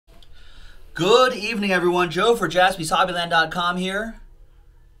Good evening, everyone. Joe for JaspysHobbyland.com here.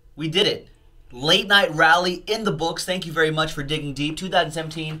 We did it. Late night rally in the books. Thank you very much for digging deep.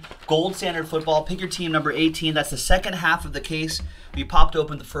 2017 Gold Standard Football. Pick your team number 18. That's the second half of the case. We popped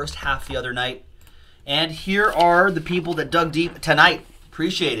open the first half the other night. And here are the people that dug deep tonight.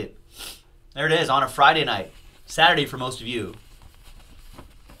 Appreciate it. There it is on a Friday night. Saturday for most of you.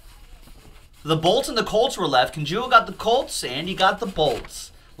 The Bolts and the Colts were left. Conjua got the Colts, and you got the Bolts.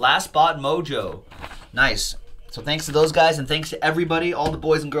 Last spot mojo. Nice. So thanks to those guys, and thanks to everybody, all the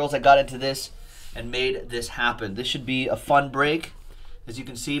boys and girls that got into this and made this happen. This should be a fun break. As you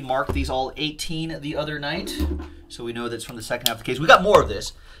can see, marked these all 18 the other night. So we know that's from the second half of the case. We got more of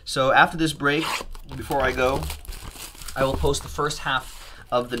this. So after this break, before I go, I will post the first half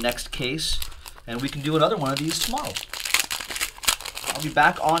of the next case, and we can do another one of these tomorrow. I'll be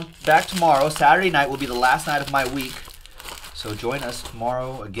back tomorrow. Saturday night will be the last night of my week. So join us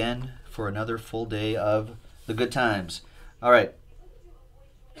tomorrow again for another full day of the good times. All right.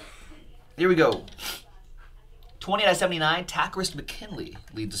 Here we go. 20 out of 79, Tackrist McKinley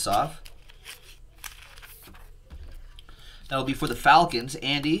leads us off. That'll be for the Falcons.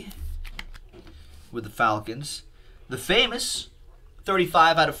 Andy with the Falcons. The famous,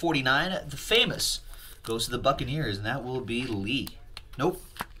 35 out of 49. The famous goes to the Buccaneers, and that will be Lee. Nope.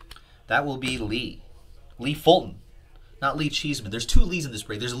 That will be Lee. Lee Fulton. Not Lee Cheeseman. There's two Lees in this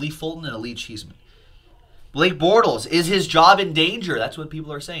break. There's a Lee Fulton and a Lee Cheeseman. Blake Bortles. Is his job in danger? That's what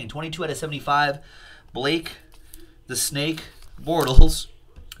people are saying. 22 out of 75. Blake the Snake Bortles.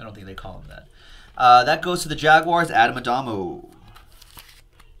 I don't think they call him that. That goes to the Jaguars. Adam Adamo.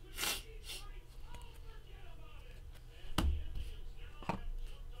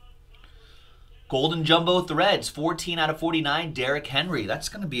 Golden Jumbo Threads. 14 out of 49. Derrick Henry. That's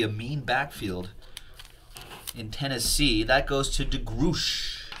going to be a mean backfield in Tennessee. That goes to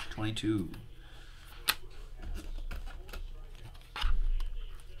DeGroosh, 22.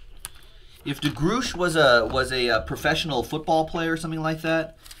 If DeGroosh was a professional football player or something like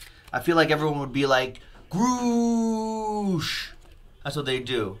that, I feel like everyone would be like, Groosh. That's what they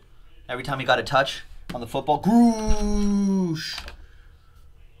do. Every time he got a touch on the football, Groosh.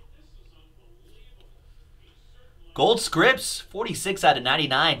 Gold Scripts, 46 out of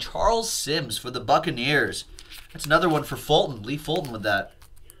 99. Charles Sims for the Buccaneers. That's another one for Fulton. Lee Fulton with that.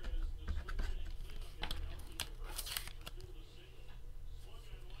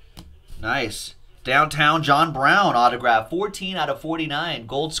 Nice. Downtown John Brown autograph. 14 out of 49.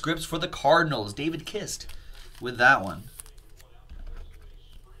 Gold Scripts for the Cardinals. David Kist with that one.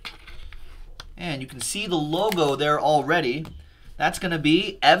 And you can see the logo there already. That's going to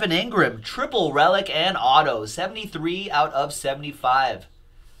be Evan Ingram. Triple relic and auto. 73 out of 75.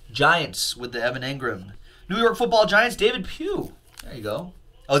 Giants with the Evan Ingram. New York Football Giants, David Pugh. There you go.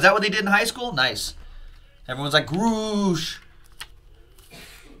 Oh, is that what they did in high school? Nice. Everyone's like, Groosh.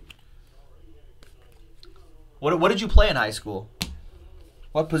 What did you play in high school?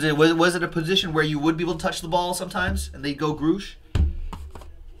 What position? Was it a position where you would be able to touch the ball sometimes and they'd go Groosh?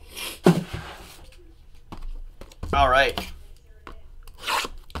 All right.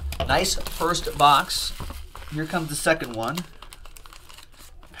 Nice first box. Here comes the second one.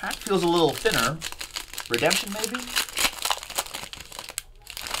 Pack feels a little thinner. Redemption, maybe?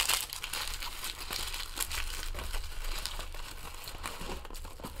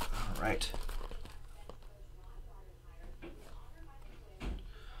 All right.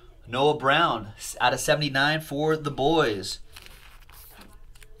 Noah Brown out of 79 for the boys.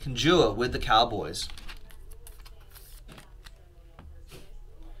 Conjua with the Cowboys.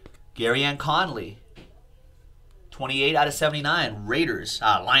 Gary Ann Conley, 28 out of 79. Raiders,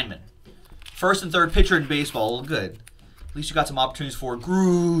 lineman. First and third pitcher in baseball. Well, good. At least you got some opportunities for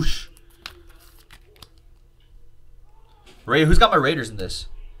Groosh. Who's got my Raiders in this?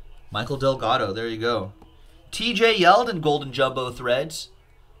 Michael Delgado. There you go. TJ Yeldon, Golden Jumbo Threads.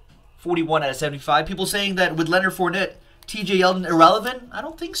 41 out of 75. People saying that with Leonard Fournette, TJ Yeldon irrelevant? I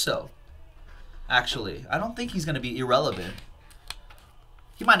don't think so. Actually, I don't think he's going to be irrelevant.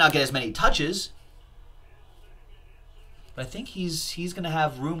 He might not get as many touches, but I think he's going to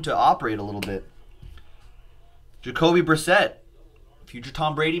have room to operate a little bit. Jacoby Brissett, future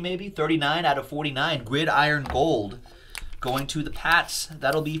Tom Brady maybe, 39 out of 49. Gridiron Gold going to the Pats.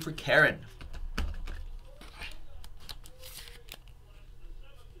 That'll be for Karen.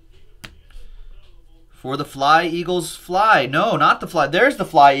 For the Fly Eagles Fly. No, not the Fly. There's the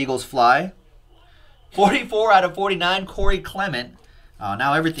Fly Eagles Fly. 44 out of 49. Corey Clement. Oh,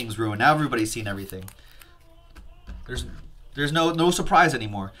 now everything's ruined. Now everybody's seen everything. There's no surprise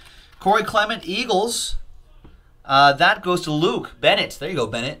anymore. Corey Clement, Eagles. That goes to Luke Bennett. There you go,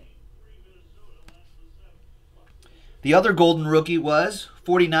 Bennett. The other golden rookie was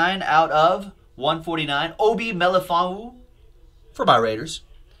 49 out of 149. Obi Melifonwu for my Raiders.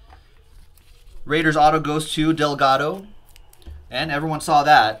 Raiders auto goes to Delgado. And everyone saw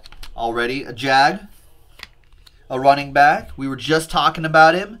that already. A Jag. A running back. We were just talking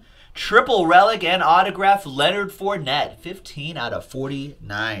about him. Triple relic and autograph Leonard Fournette. 15 out of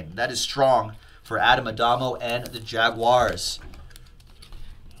 49. That is strong for Adam Adamo and the Jaguars.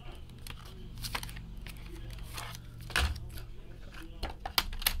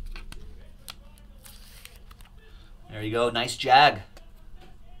 There you go. Nice Jag.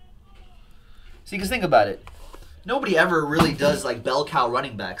 See, because think about it. Nobody ever really does like bell cow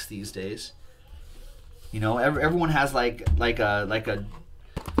running backs these days. You know, everyone has like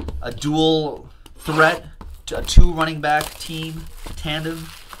a dual threat, a 2 running back team tandem,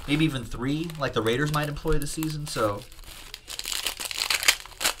 maybe even 3, like the Raiders might employ this season. So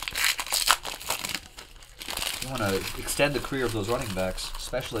you want to extend the career of those running backs,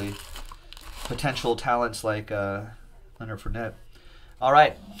 especially potential talents like Leonard Fournette. All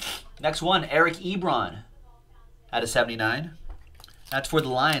right, next one, Eric Ebron out of 79. That's for the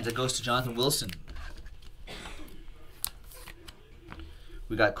Lions. It goes to Jonathan Wilson.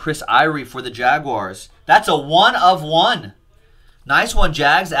 We got Chris Ivory for the Jaguars. That's a 1 of 1. Nice one,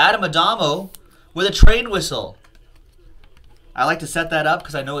 Jags. Adam Adamo with a train whistle. I like to set that up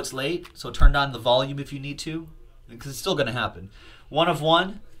because I know it's late, so turn down the volume if you need to, because it's still going to happen. 1 of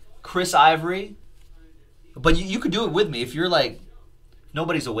 1, Chris Ivory. But you could do it with me if you're like,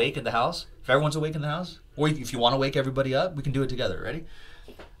 nobody's awake in the house. If everyone's awake in the house, or if you want to wake everybody up, we can do it together. Ready?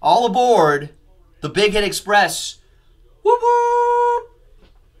 All aboard the Big Hit Express. Whoop whoop.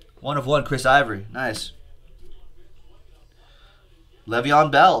 1 of 1, Chris Ivory. Nice.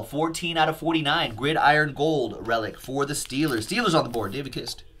 Le'Veon Bell, 14 out of 49. Gridiron Gold relic for the Steelers. Steelers on the board. David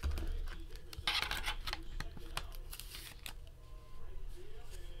Kist.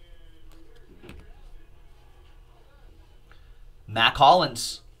 Mac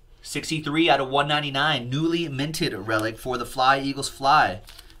Hollins, 63 out of 199. Newly minted relic for the Fly Eagles Fly.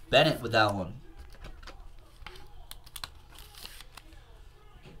 Bennett with that one.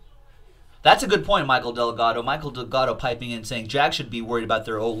 That's a good point, Michael Delgado. Michael Delgado piping in saying Jags should be worried about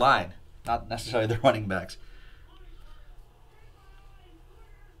their O-line, not necessarily their running backs.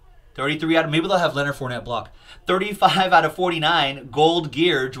 33 out of, maybe they'll have Leonard Fournette block. 35 out of 49, gold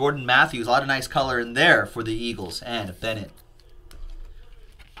gear, Jordan Matthews. A lot of nice color in there for the Eagles and Bennett.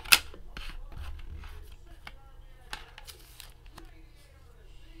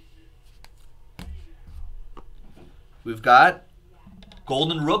 We've got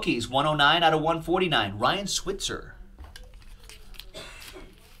Golden Rookies, 109 out of 149. Ryan Switzer.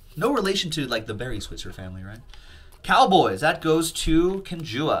 No relation to like the Barry Switzer family, right? Cowboys, that goes to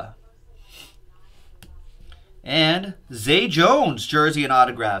Kenjua. And Zay Jones, jersey and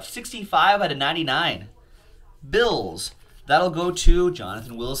autograph, 65 out of 99. Bills, that'll go to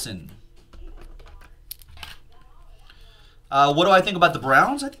Jonathan Wilson. What do I think about the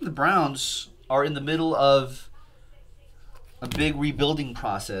Browns? I think the Browns are in the middle of a big rebuilding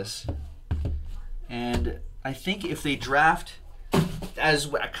process, and I think if they draft as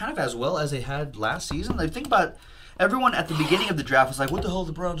well as they had last season, I think about everyone at the beginning of the draft was like, what the hell are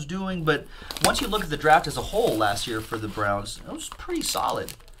the Browns doing? But once you look at the draft as a whole last year for the Browns, it was pretty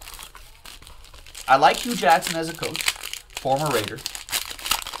solid. I like Hugh Jackson as a coach, former Raider.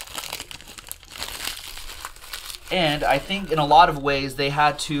 And I think in a lot of ways they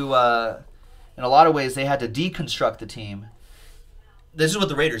had to deconstruct the team. This is what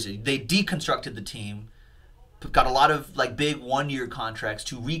the Raiders did. They deconstructed the team, got a lot of like big one-year contracts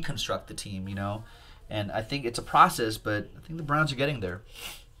to reconstruct the team, you know. And I think it's a process, but I think the Browns are getting there.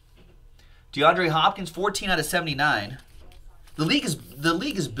 DeAndre Hopkins, 14 out of 79. The league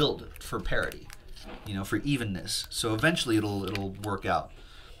is built for parity, you know, for evenness. So eventually it'll work out.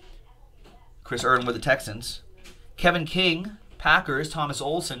 Chris Irwin with the Texans. Kevin King, Packers, Thomas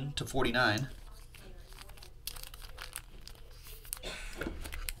Olsen to 49.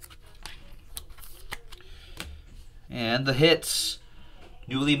 And the hits.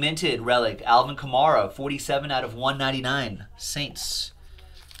 Newly minted relic, Alvin Kamara, 47 out of 199. Saints.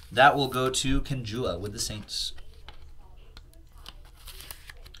 That will go to Kenjua with the Saints.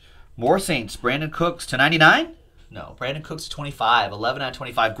 More Saints. Brandon Cooks to 99? No, Brandon Cooks to 25. 11 out of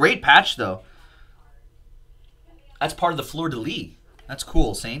 25. Great patch, though. That's part of the fleur-de-lis. That's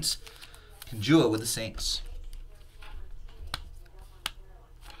cool, Saints. Kenjua with the Saints.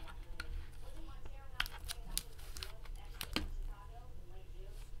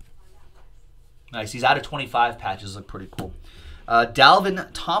 Nice. These out of 25 patches look pretty cool. Dalvin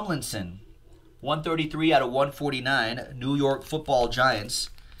Tomlinson 133 out of 149, New York Football Giants.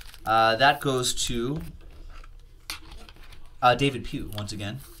 That goes to David Pugh once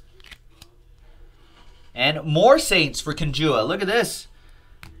again. And more Saints for Kanjua. Look at this.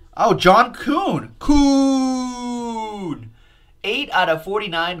 Oh, John Kuhn. 8 out of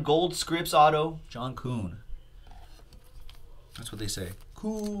 49, Gold Scripts auto, John Kuhn. That's what they say.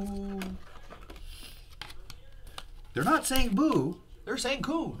 Kuhn. They're not saying boo. They're saying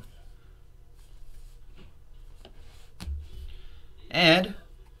Kuhn. And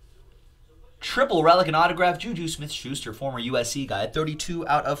triple relic and autograph, Juju Smith-Schuster, former USC guy, 32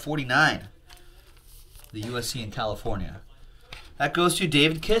 out of 49. The USC in California. That goes to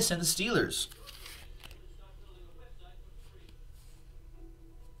David Kiss and the Steelers.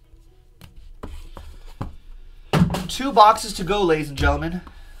 Two boxes to go, ladies and gentlemen.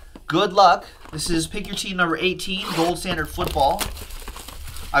 Good luck. This is pick your team number 18, Gold Standard Football.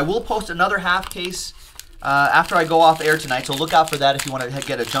 I will post another half case after I go off air tonight, so look out for that if you want to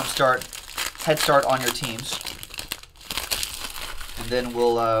get a head start on your teams. And then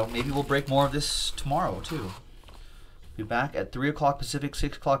maybe we'll break more of this tomorrow too. Be back at 3 o'clock Pacific,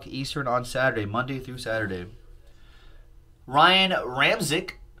 6 o'clock Eastern on Saturday, Monday through Saturday. Ryan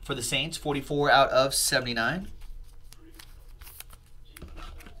Ramczyk for the Saints, 44 out of 79.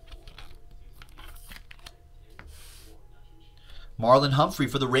 Marlon Humphrey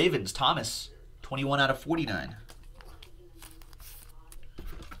for the Ravens, Thomas, 21 out of 49.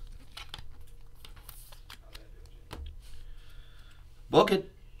 Book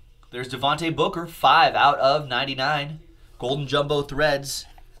it. There's Devontae Booker, 5 out of 99. Golden Jumbo Threads.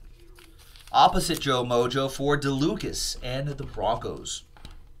 Opposite Joe Mojo for DeLucas and the Broncos.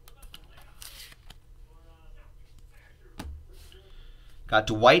 Got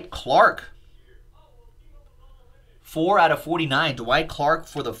Dwight Clark. 4 out of 49. Dwight Clark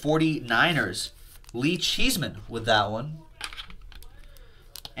for the 49ers. Lee Cheeseman with that one.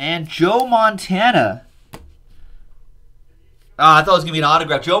 And Joe Montana. I thought it was going to be an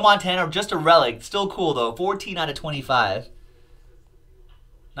autograph. Joe Montana, just a relic. Still cool, though. 14 out of 25.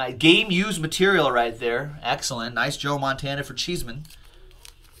 Nice. Game used material right there. Excellent. Nice Joe Montana for Cheeseman.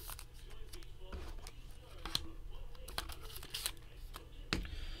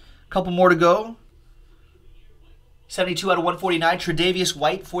 Couple more to go. 72 out of 149. Tre'Davious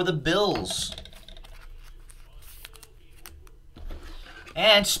White for the Bills.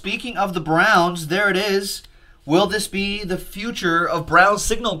 And speaking of the Browns, there it is. Will this be the future of Browns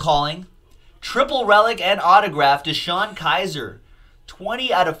signal calling? Triple relic and autograph, DeShone Kizer.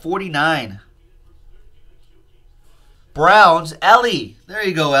 20 out of 49. Browns, Ellie. There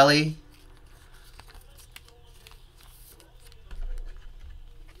you go, Ellie.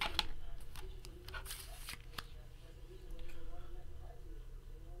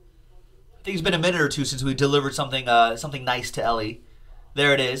 I think it's been a minute or two since we delivered something nice to Ellie.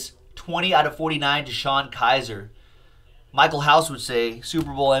 There it is. 20 out of 49, DeShone Kizer. Michael House would say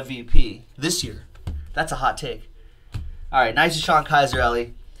Super Bowl MVP this year. That's a hot take. All right, nice DeShone Kizer,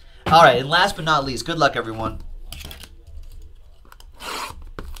 Ellie. All right, and last but not least, good luck, everyone.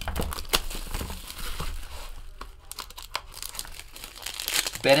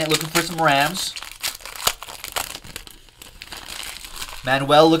 Bennett looking for some Rams.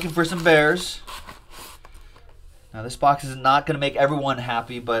 Manuel looking for some Bears. Now, this box is not going to make everyone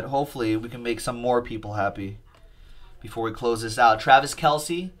happy, but hopefully we can make some more people happy before we close this out. Travis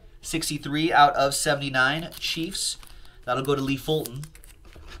Kelce, 63 out of 79. Chiefs. That'll go to Lee Fulton.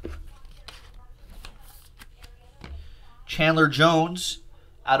 Chandler Jones,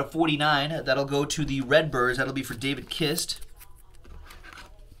 out of 49. That'll go to the Redbirds. That'll be for David Kist.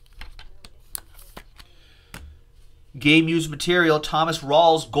 Game used material, Thomas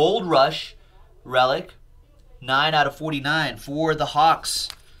Rawls, Gold Rush relic. 9 out of 49 for the Hawks.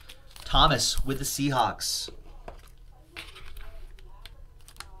 Thomas with the Seahawks.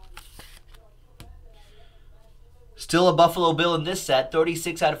 Still a Buffalo Bill in this set.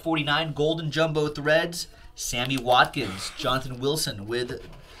 36 out of 49. Golden Jumbo Threads. Sammy Watkins. Jonathan Wilson with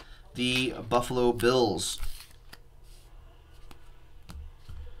the Buffalo Bills.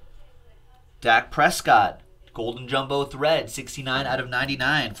 Dak Prescott. Golden Jumbo Thread. 69 out of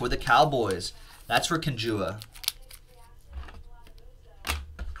 99 for the Cowboys. That's for Kanjua.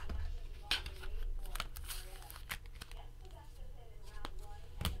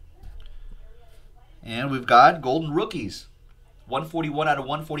 And we've got Golden Rookies. 141 out of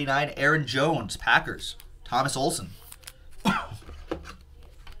 149. Aaron Jones, Packers. Thomas Olsen.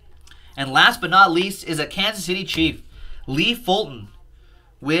 And last but not least is a Kansas City Chief. Lee Fulton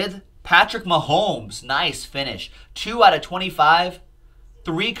with Patrick Mahomes. Nice finish. 2 out of 25.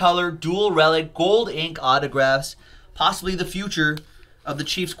 3-color, dual relic, gold ink autographs. Possibly the future of the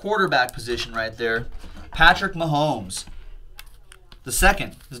Chiefs quarterback position right there. Patrick Mahomes. The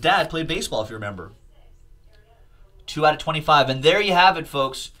second. His dad played baseball, if you remember. 2 out of 25. And there you have it,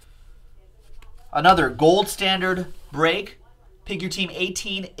 folks. Another gold standard break. Pick your team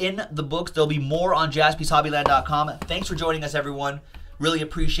 18 in the books. There'll be more on JaspysHobbyland.com. Thanks for joining us, everyone. Really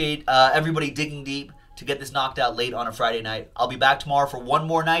appreciate everybody digging deep to get this knocked out late on a Friday night. I'll be back tomorrow for one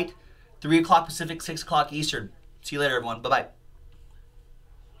more night, 3 o'clock Pacific, 6 o'clock Eastern. See you later, everyone. Bye-bye.